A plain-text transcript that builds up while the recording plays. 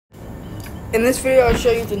In this video, I'll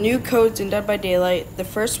show you the new codes in Dead by Daylight. The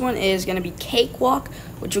first one is going to be CAKEWALK,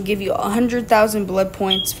 which will give you 100,000 blood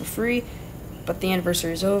points for free, but the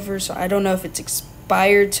anniversary is over, so I don't know if it's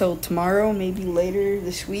expired till tomorrow, maybe later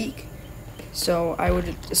this week. So I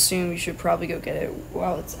would assume you should probably go get it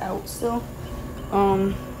while it's out still.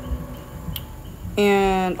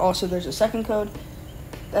 And also there's a second code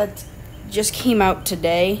that just came out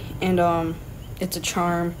today, and it's a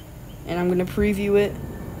charm, and I'm going to preview it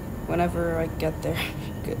whenever I get there,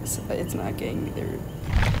 because it's not getting me there.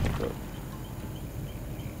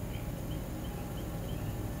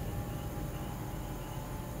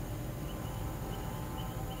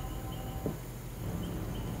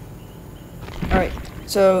 Alright,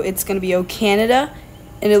 so it's going to be OCANADA,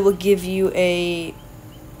 and it will give you a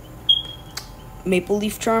maple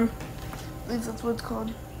leaf charm. I believe that's what it's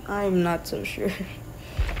called. I'm not so sure.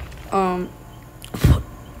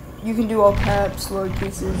 You can do all caps,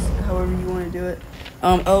 lowercases, however you want to do it.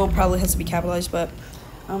 O probably has to be capitalized, but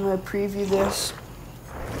I'm going to preview this.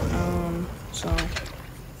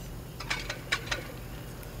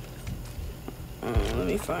 Let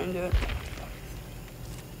me find it.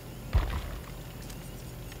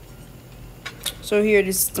 So here it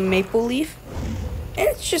is, the maple leaf. And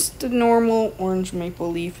it's just a normal orange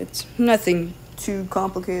maple leaf. It's nothing too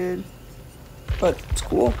complicated, but it's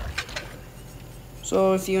cool.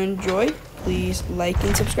 So if you enjoyed, please like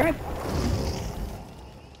and subscribe.